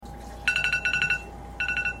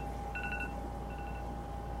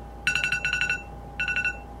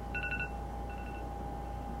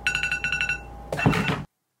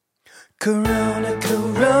Corona,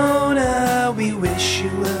 Corona, we wish you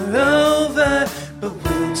were over, but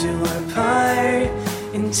we'll do our part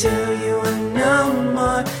until you are no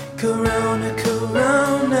more. Corona,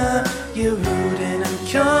 Corona, you're rude and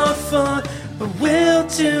uncalled for, but we'll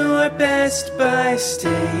do our best by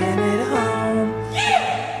staying at home.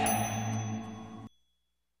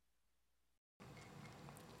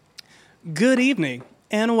 Good evening,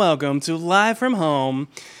 and welcome to Live from Home,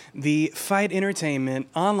 the Fight Entertainment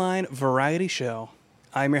online variety show.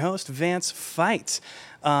 I'm your host, Vance Fight.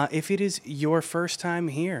 If it is your first time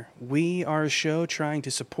here, we are a show trying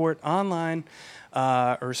to support online,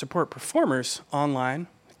 or support performers online,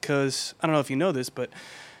 because I don't know if you know this, but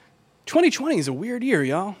 2020 is a weird year,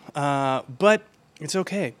 y'all. But it's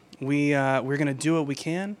okay. We're going to do what we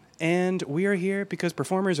can, and we are here because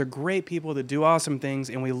performers are great people that do awesome things,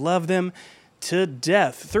 and we love them to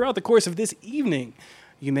death. Throughout the course of this evening,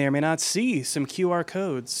 you may or may not see some QR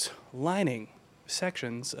codes lining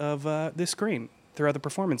sections of this screen throughout the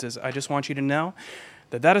performances. I just want you to know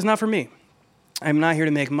that that is not for me. I'm not here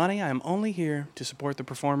to make money. I'm only here to support the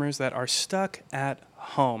performers that are stuck at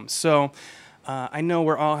home. So I know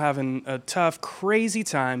we're all having a tough, crazy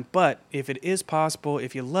time, but if it is possible,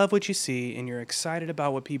 if you love what you see and you're excited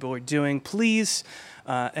about what people are doing, please,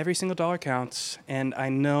 every single dollar counts, and I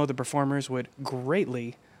know the performers would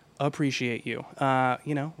greatly appreciate you.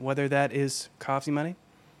 Whether that is coffee money,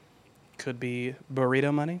 could be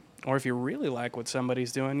burrito money, or if you really like what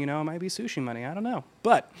somebody's doing, it might be sushi money. I don't know.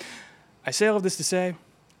 But I say all of this to say,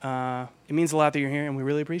 it means a lot that you're here, and we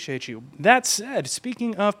really appreciate you. That said,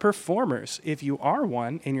 speaking of performers, if you are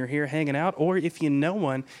one and you're here hanging out, or if you know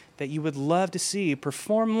one that you would love to see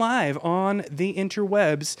perform live on the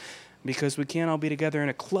interwebs, because we can't all be together in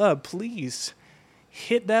a club, please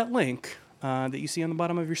hit that link that you see on the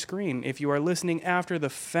bottom of your screen. If you are listening after the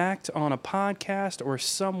fact on a podcast or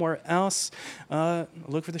somewhere else,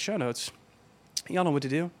 look for the show notes. Y'all know what to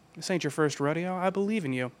do. This ain't your first rodeo. I believe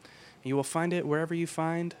in you. You will find it wherever you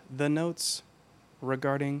find the notes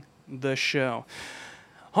regarding the show.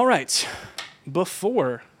 All right.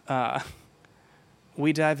 Before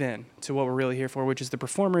we dive in to what we're really here for, which is the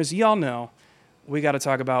performers, y'all know we got to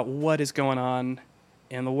talk about what is going on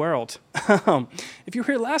in the world. If you were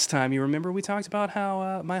here last time, you remember we talked about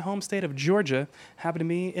how my home state of Georgia happened to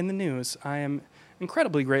me in the news. I am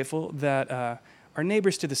incredibly grateful that our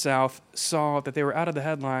neighbors to the south saw that they were out of the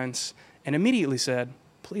headlines and immediately said,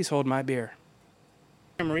 "Please hold my beer."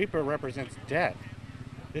 Grim Reaper represents death.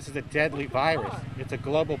 This is a deadly virus. It's a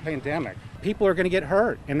global pandemic. People are going to get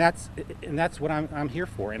hurt, and that's what I'm here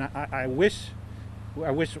for. And I wish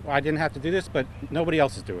I didn't have to do this, but nobody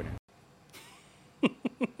else is doing it.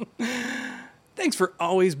 Thanks for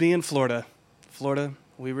always being Florida. Florida,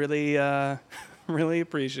 we really, really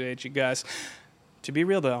appreciate you guys. To be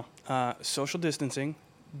real though, social distancing,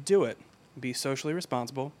 do it. Be socially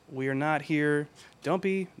responsible. We are not here. Don't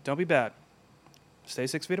be bad. Stay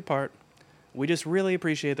 6 feet apart. We just really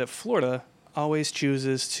appreciate that Florida always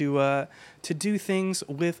chooses to do things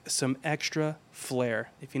with some extra flair,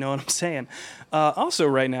 if you know what I'm saying. Also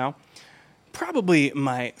right now, probably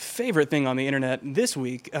my favorite thing on the internet this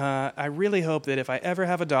week, I really hope that if I ever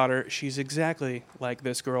have a daughter, she's exactly like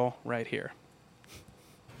this girl right here.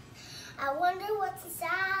 I wonder what's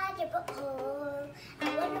inside your butthole.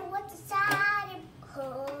 I wonder what's inside your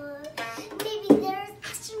butthole. Maybe there's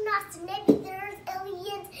astronauts and maybe there's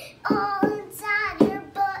aliens all inside your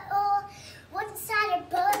butthole. What's inside your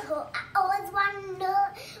butthole? I always want to know.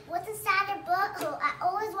 What's inside your butthole? I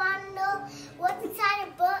always want to know. What's inside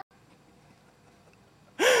your butthole?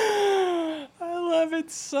 I love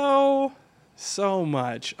it so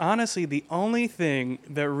much. Honestly, the only thing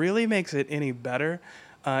that really makes it any better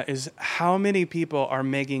is how many people are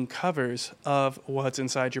making covers of What's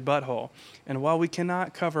Inside Your Butthole. And while we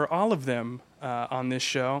cannot cover all of them on this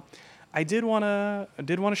show, I did want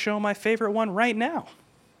to show my favorite one right now.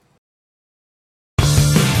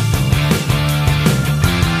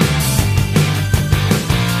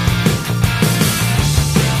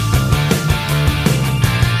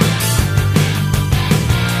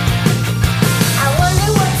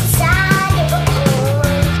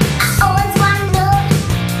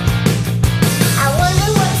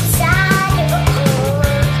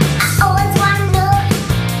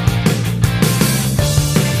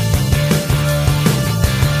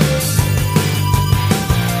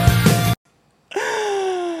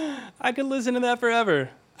 I could listen to that forever.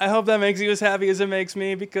 I hope that makes you as happy as it makes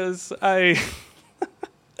me, because I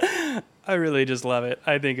really just love it.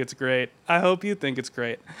 I think it's great. I hope you think it's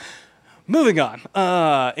great. Moving on.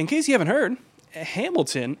 In case you haven't heard,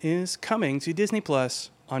 Hamilton is coming to Disney Plus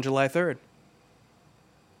on July 3rd.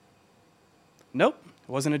 Nope, it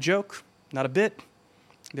wasn't a joke, not a bit.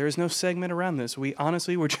 There is no segment around this. We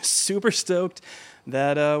honestly were just super stoked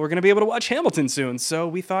that we're going to be able to watch Hamilton soon. So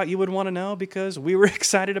we thought you would want to know because we were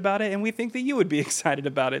excited about it, and we think that you would be excited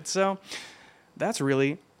about it. So that's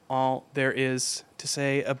really all there is to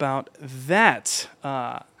say about that.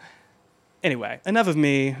 Anyway, enough of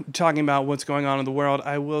me talking about what's going on in the world.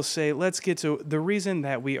 I will say, let's get to the reason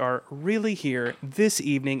that we are really here this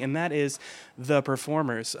evening, and that is the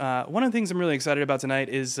performers. One of the things I'm really excited about tonight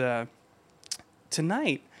is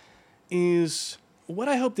tonight is what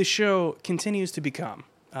I hope the show continues to become,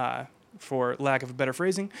 for lack of a better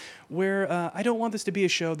phrasing, where I don't want this to be a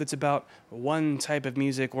show that's about one type of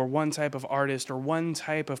music or one type of artist or one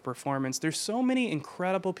type of performance. There's so many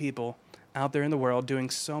incredible people out there in the world doing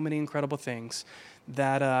so many incredible things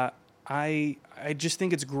that I just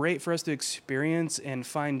think it's great for us to experience and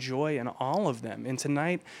find joy in all of them. And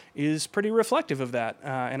tonight is pretty reflective of that,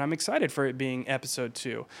 and I'm excited for it being episode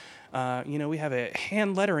 2. We have a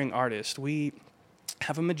hand lettering artist. We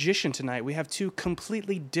have a magician tonight. We have 2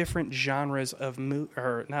 completely different genres of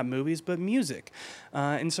not movies, but music.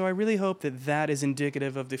 And so I really hope that that is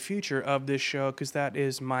indicative of the future of this show, because that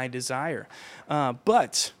is my desire.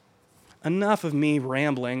 But enough of me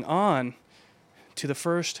rambling, on to the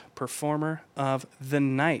first performer of the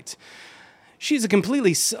night. She's a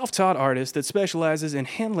completely self-taught artist that specializes in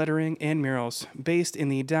hand lettering and murals. Based in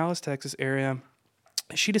the Dallas, Texas area,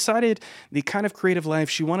 she decided the kind of creative life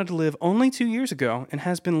she wanted to live only 2 years ago and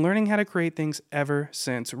has been learning how to create things ever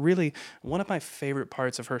since. Really, one of my favorite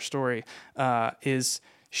parts of her story is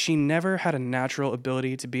she never had a natural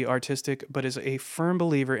ability to be artistic, but is a firm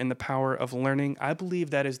believer in the power of learning. I believe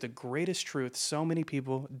that is the greatest truth so many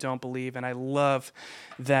people don't believe, and I love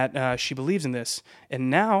that she believes in this. And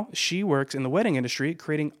now she works in the wedding industry,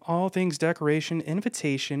 creating all things decoration,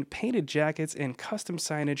 invitation, painted jackets, and custom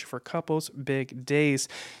signage for couples' big days.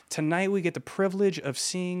 Tonight we get the privilege of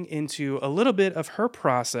seeing into a little bit of her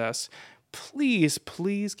process. Please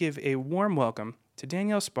give a warm welcome to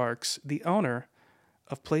Danielle Sparks, the owner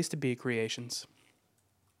of Place to Be Creations.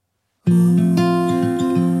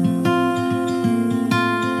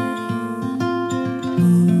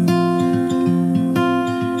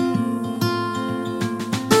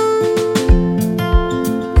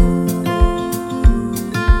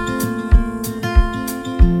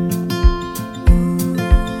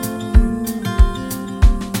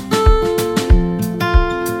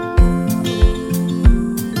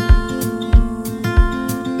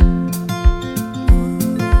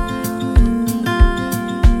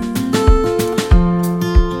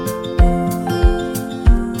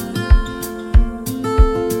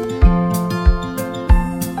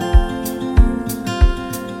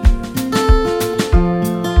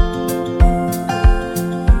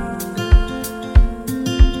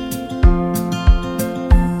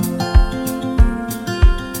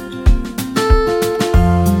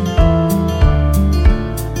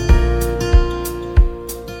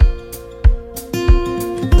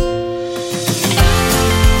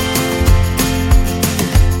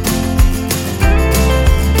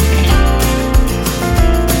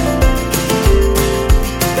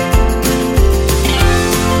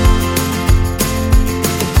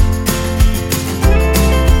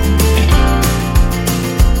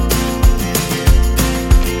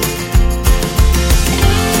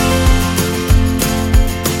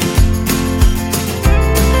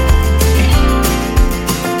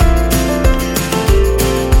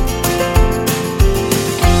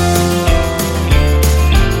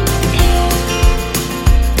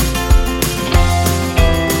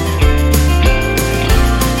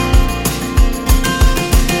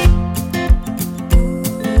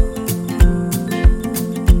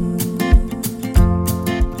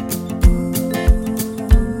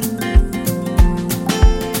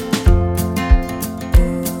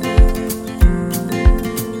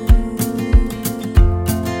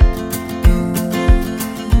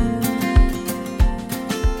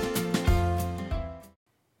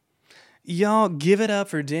 Y'all, give it up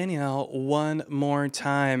for Danielle one more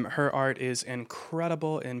time. Her art is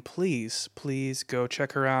incredible, and please go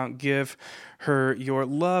check her out. Give her your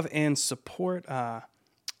love and support. Her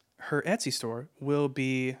Etsy store will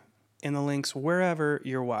be in the links wherever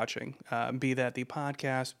you're watching, be that the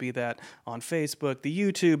podcast, be that on Facebook, the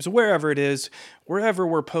YouTubes, wherever it is, wherever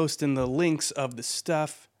we're posting the links of the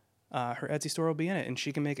stuff, her Etsy store will be in it, and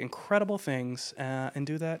she can make incredible things and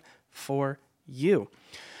do that for you.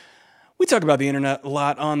 We talk about the internet a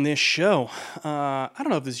lot on this show. I don't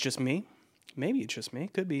know if it's just me. Maybe it's just me.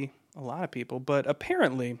 It could be a lot of people. But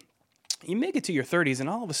apparently, you make it to your 30s, and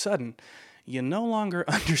all of a sudden, you no longer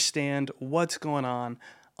understand what's going on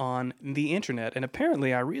on the internet. And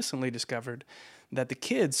apparently I recently discovered that the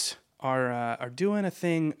kids are doing a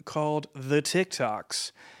thing called the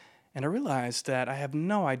TikToks. And I realized that I have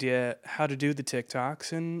no idea how to do the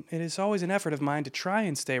TikToks, and it is always an effort of mine to try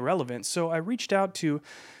and stay relevant. So I reached out to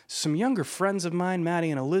some younger friends of mine, Maddie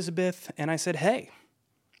and Elizabeth, and I said, hey,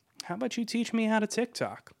 how about you teach me how to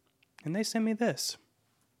TikTok? And they sent me this.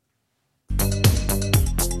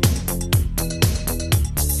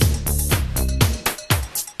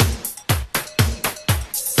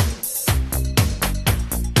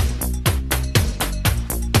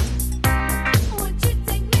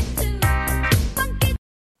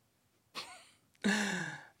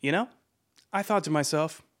 You know, I thought to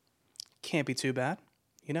myself, can't be too bad.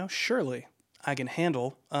 You know, surely I can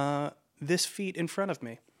handle this feat in front of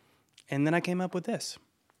me. And then I came up with this.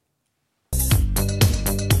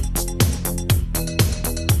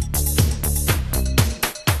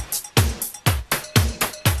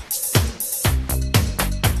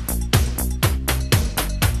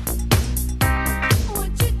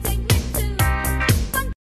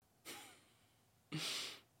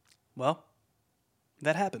 Well,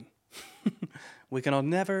 that happened. We can all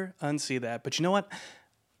never unsee that. But you know what?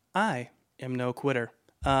 I am no quitter.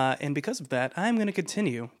 And because of that, I'm going to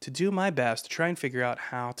continue to do my best to try and figure out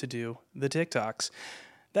how to do the TikToks.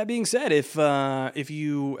 That being said, if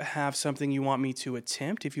you have something you want me to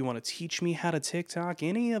attempt, if you want to teach me how to TikTok,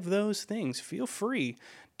 any of those things, feel free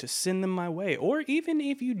to send them my way. Or even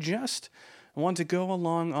if you just want to go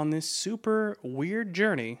along on this super weird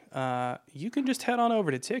journey, you can just head on over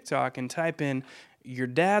to TikTok and type in your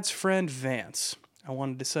dad's friend Vance. I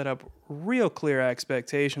wanted to set up real clear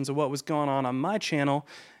expectations of what was going on my channel,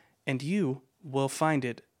 and you will find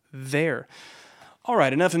it there. All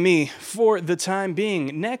right, enough of me for the time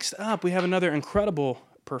being. Next up, we have another incredible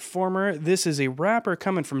performer. This is a rapper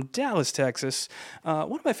coming from Dallas, Texas.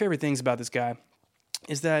 One of my favorite things about this guy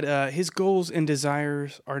is that his goals and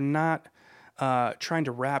desires are not trying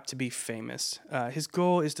to rap to be famous. His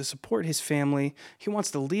goal is to support his family. He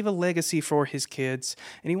wants to leave a legacy for his kids,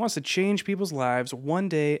 and he wants to change people's lives one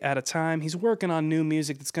day at a time. He's working on new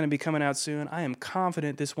music that's going to be coming out soon. I am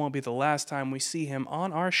confident this won't be the last time we see him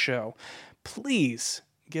on our show. Please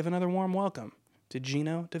give another warm welcome to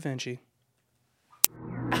Gino Da Vinci.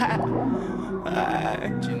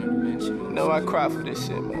 No, I cry for this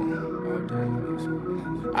shit, man.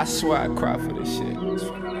 I swear I cry for this shit.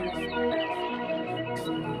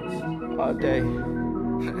 All day.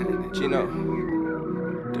 Gino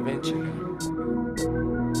Da Vinci.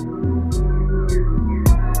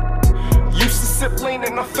 Used to sip lean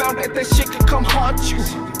and I found out that shit could come haunt you.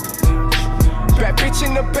 Bad bitch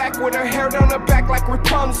in the back with her hair down her back like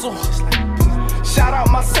Rapunzel. Shout out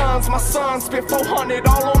my sons spent 400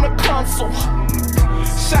 all on the console.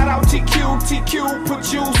 Shout out TQ, put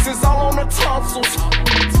juices all on the tonsils.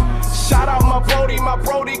 Shout out my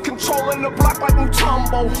Brody, controlling the block like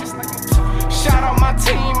Mutombo. Shout out my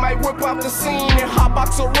team, might whip out the scene and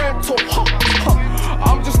hotbox a rental.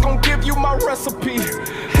 I'm just gonna give you my recipe,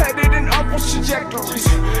 headed in upward trajectories.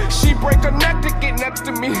 She break her neck to get next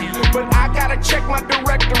to me, but I gotta check my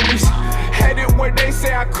directories. Headed where they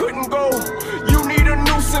say I couldn't go. You need a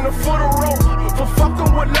noose and a foot of rope for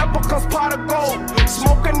fucking with leprechauns, pot of gold.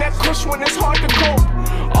 Smoking that kush when it's hard to cope.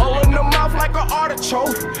 All in the mouth like an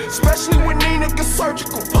artichoke. Especially when Nina gets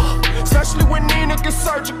surgical. Especially when Nina gets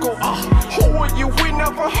surgical. Who are you? We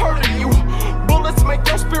never heard of you. Bullets make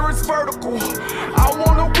your spirits vertical. I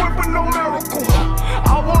wanna whip with no miracle.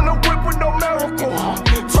 I wanna whip with no miracle.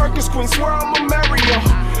 Turkish queen, swear I'ma marry her.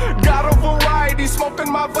 Got a variety, smoking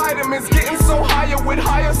my vitamins. Getting so higher with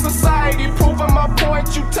higher society. Proving my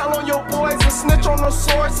point, you tell on your boys and snitch on the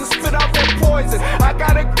source and spit out that poison. I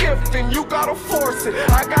got a gift and you gotta force it.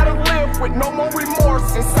 I gotta live with no more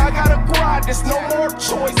remorses. I gotta grind, there's no more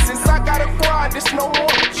choices. I gotta grind, there's no more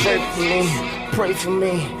choices. Pray for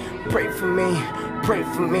me, pray for me, pray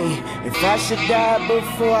for me. If I should die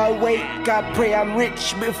before I wake, I pray I'm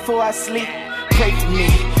rich before I sleep. Pray for me,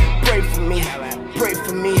 pray for me, pray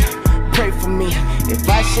for me, pray for me. If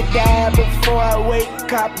I should die before I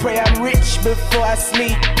wake, I pray I'm rich before I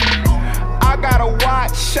sleep. I gotta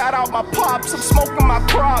watch, shout out my pops, I'm smoking my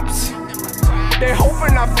crops. They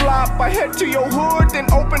hoping I flop, I head to your hood,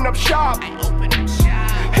 then open up shop.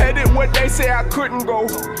 Headed where they say I couldn't go.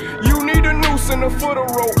 You need a noose and a foot of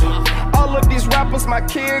rope. All of these rappers my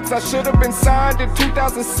kids, I should have been signed in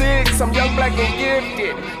 2006. I'm young, black and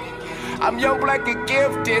gifted. I'm young, black and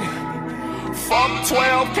gifted. Fuck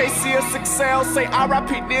 12, KCSXL, say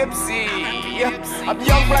R.I.P. Nipsey. I'm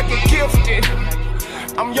young, black and gifted.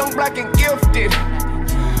 I'm young, black and gifted.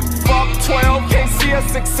 fuck 12, can't see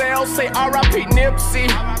us excel. Say R.I.P. Nipsey.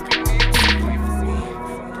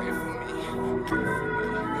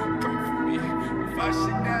 If I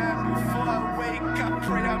should die before I wake, I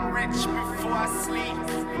pray I'm rich before I sleep.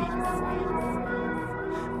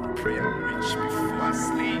 I pray I'm rich before I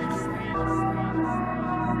sleep.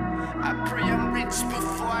 I pray I'm rich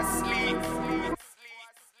before I sleep.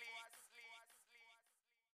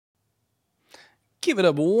 Give it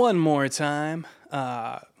up one more time.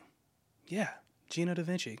 Yeah, Gino Da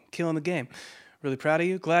Vinci, killing the game. Really proud of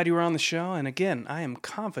you. Glad you were on the show. And again, I am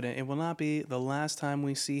confident it will not be the last time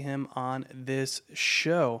we see him on this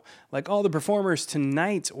show. Like all the performers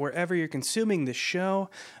tonight, wherever you're consuming the show,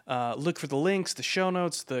 look for the links, the show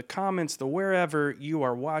notes, the comments, the wherever you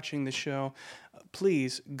are watching the show.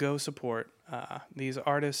 Please go support these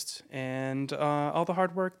artists and all the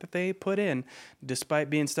hard work that they put in, despite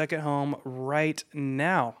being stuck at home right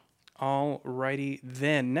now. Alrighty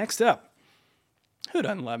then. Next up, who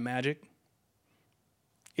doesn't love magic?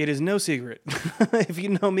 It is no secret. If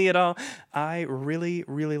you know me at all, I really,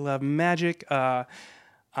 really love magic. To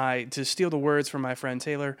steal the words from my friend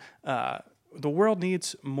Taylor, the world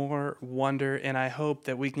needs more wonder, and I hope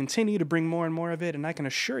that we continue to bring more and more of it. And I can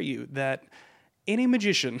assure you that any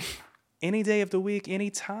magician, any day of the week, any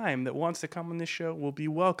time that wants to come on this show will be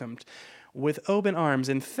welcomed with open arms.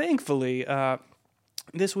 And thankfully,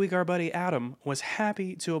 this week our buddy Adam was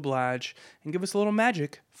happy to oblige and give us a little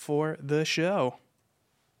magic for the show.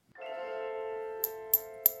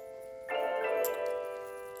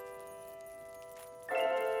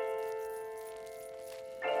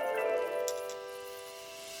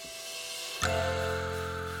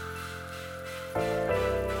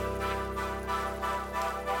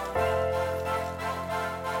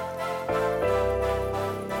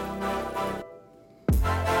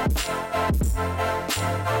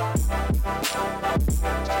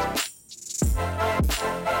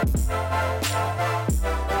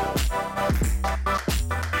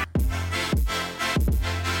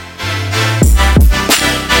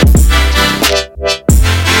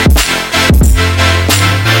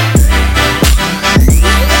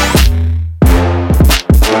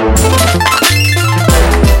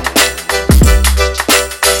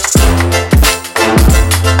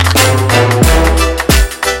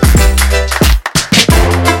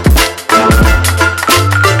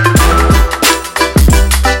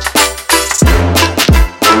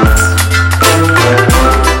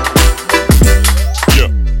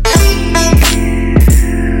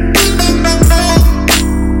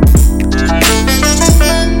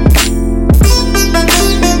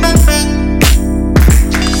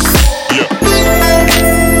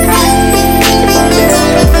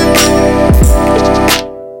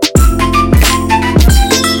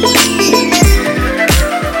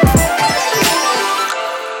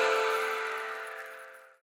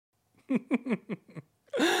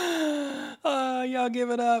 Y'all give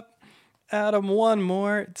it up. Adam, one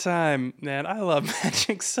more time. Man, I love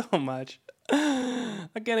magic so much. I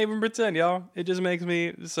can't even pretend, y'all. It just makes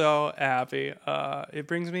me so happy. It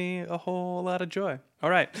brings me a whole lot of joy.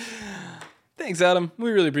 All right. Thanks, Adam.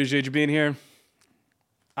 We really appreciate you being here.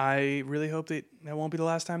 I really hope that won't be the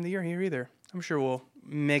last time that you're here either. I'm sure we'll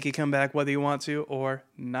make you come back whether you want to or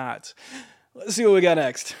not. Let's see what we got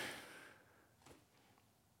next.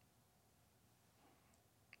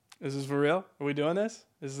 Is this for real? Are we doing this?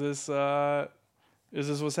 Is this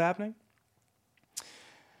what's happening?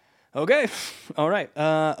 Okay. All right.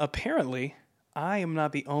 Apparently, I am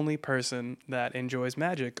not the only person that enjoys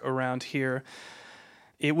magic around here.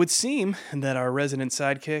 It would seem that our resident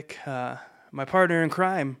sidekick, my partner in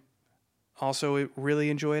crime, also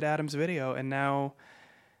really enjoyed Adam's video, and now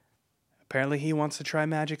apparently he wants to try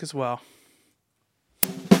magic as well.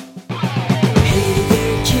 Hey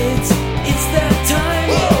there, kids, it's that time.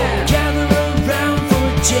 Whoa! Gather around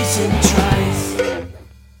for Jason Tries.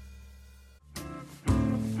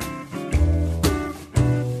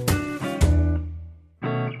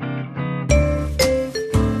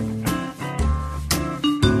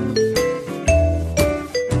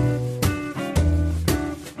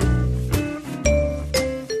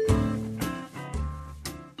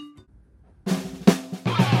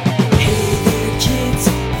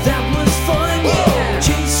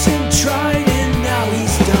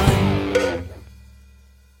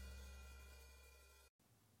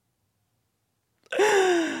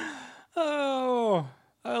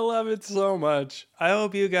 So much. I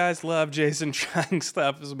hope you guys love Jason trying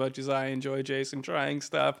stuff as much as I enjoy Jason trying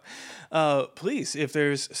stuff. Please, if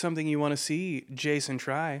there's something you want to see Jason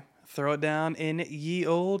try, throw it down in ye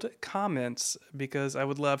old comments, because I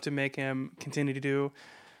would love to make him continue to do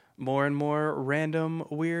more and more random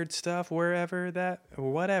weird stuff whatever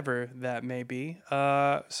that may be.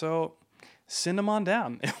 So send them on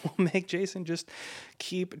down, and we'll make Jason just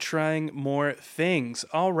keep trying more things.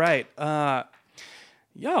 All right,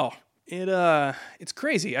 y'all. It's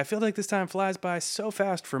crazy. I feel like this time flies by so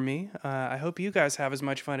fast for me. I hope you guys have as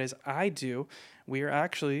much fun as I do. We are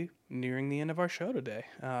actually nearing the end of our show today.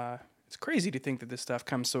 It's crazy to think that this stuff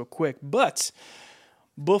comes so quick, but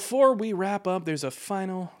before we wrap up, there's a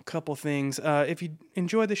final couple things. If you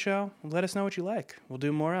enjoyed the show, let us know what you like. We'll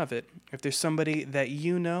do more of it. If there's somebody that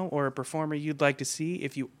you know or a performer you'd like to see,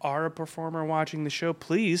 if you are a performer watching the show,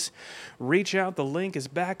 please reach out. The link is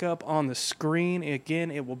back up on the screen.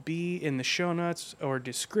 Again, it will be in the show notes or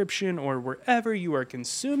description or wherever you are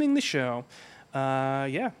consuming the show.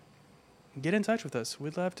 Yeah, get in touch with us.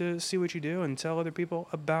 We'd love to see what you do and tell other people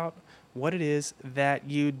about what it is that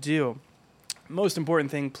you do. Most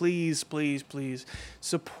important thing, please, please, please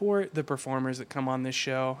support the performers that come on this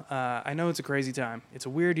show. I know it's a crazy time. It's a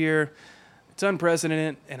weird year. It's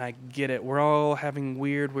unprecedented, and I get it. We're all having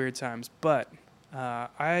weird times. But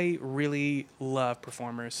I really love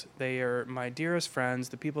performers. They are my dearest friends,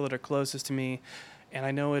 the people that are closest to me, and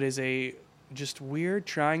I know it is a just weird,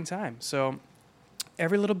 trying time. So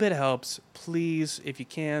every little bit helps. Please, if you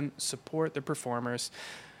can, support the performers.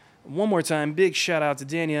 One more time, big shout out to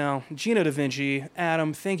Danielle, Gino Da Vinci,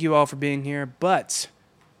 Adam. Thank you all for being here, but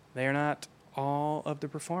they are not all of the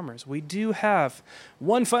performers. We do have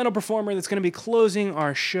one final performer that's going to be closing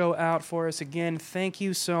our show out for us. Again, thank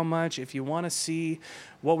you so much. If you want to see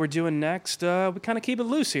what we're doing next, we kind of keep it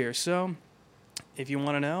loose here. So if you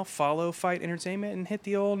want to know, follow Fight Entertainment and hit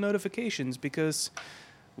the old notifications because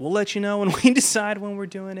we'll let you know when we decide when we're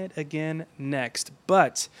doing it again next.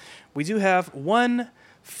 But we do have one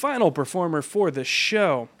final performer for the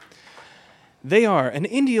show. They are an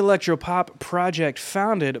indie electropop project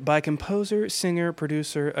founded by composer, singer,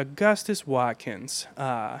 producer Augustus Watkins.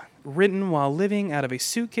 Written while living out of a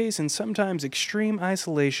suitcase and sometimes extreme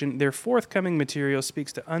isolation, their forthcoming material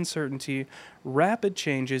speaks to uncertainty, rapid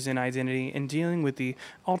changes in identity, and dealing with the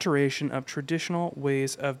alteration of traditional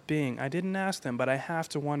ways of being. I didn't ask them, but I have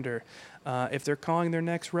to wonder if they're calling their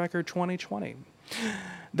next record 2020.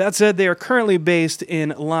 That said, they are currently based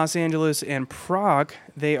in Los Angeles and Prague.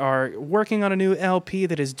 They are working on a new LP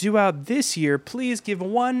that is due out this year. Please give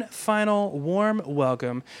one final warm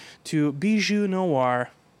welcome to Bijou Noir.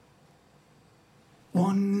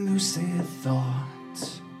 One lucid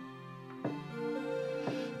thought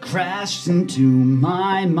crashed into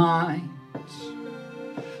my mind,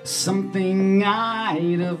 something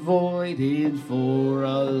I'd avoided for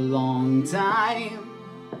a long time.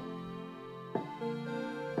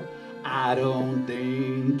 I don't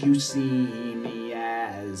think you see me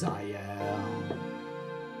as I am.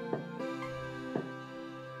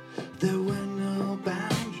 There were no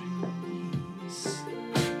boundaries,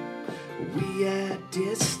 we had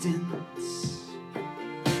distance,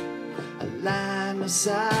 a line of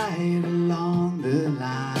sight along the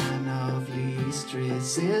line of least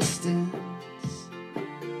resistance.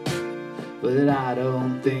 But I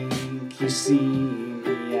don't think you see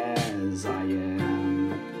me as I am.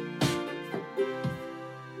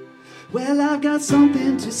 Well, I've got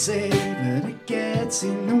something to say, but it gets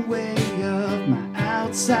in the way of my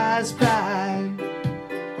outsized pride.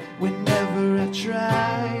 Whenever I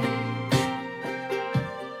try,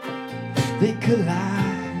 they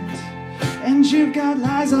collide. And you've got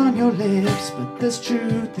lies on your lips, but there's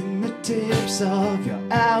truth in the tips of your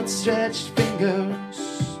outstretched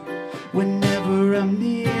fingers. Whenever I'm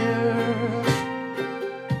near,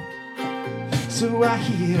 so I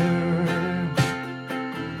hear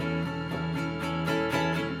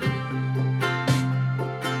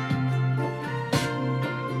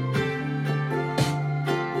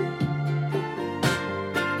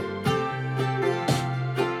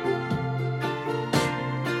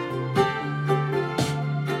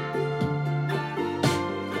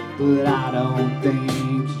but I don't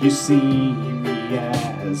think you see me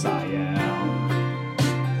as I am.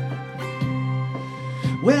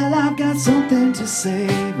 Well, I've got something to say,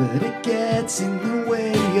 but it gets in the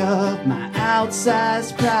way of my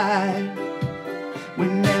outsized pride.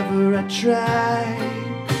 Whenever I try,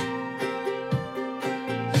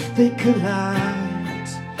 they collide.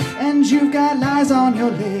 And you've got lies on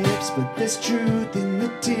your lips, but there's truth in the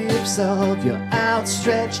tips of your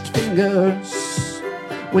outstretched fingers.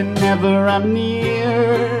 Whenever I'm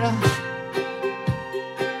near,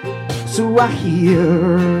 so I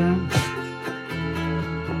hear.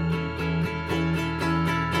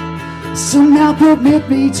 So now permit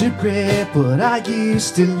me to grip what I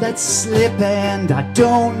used to let slip, and I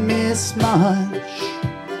don't miss much.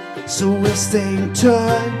 So we'll stay in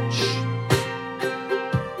touch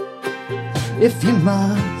if you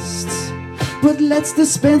must. But let's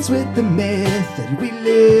dispense with the myth that we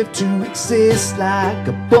live to exist like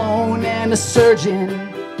a bone and a surgeon.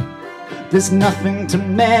 There's nothing to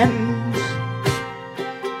mend,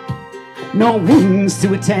 no wounds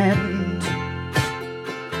to attend.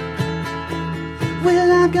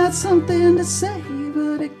 Well, I've got something to say,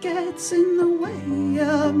 but it gets in the way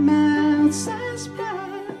of my outside pride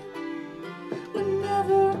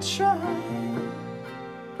whenever I try.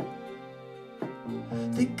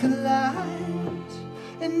 They collide,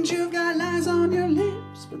 and you've got lies on your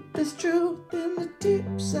lips, but there's truth in the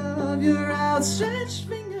tips of your outstretched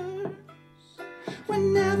fingers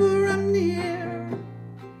whenever I'm near.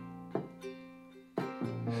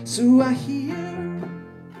 So I hear,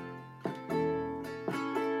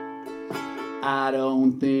 I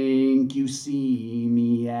don't think you see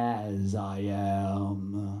me as I am.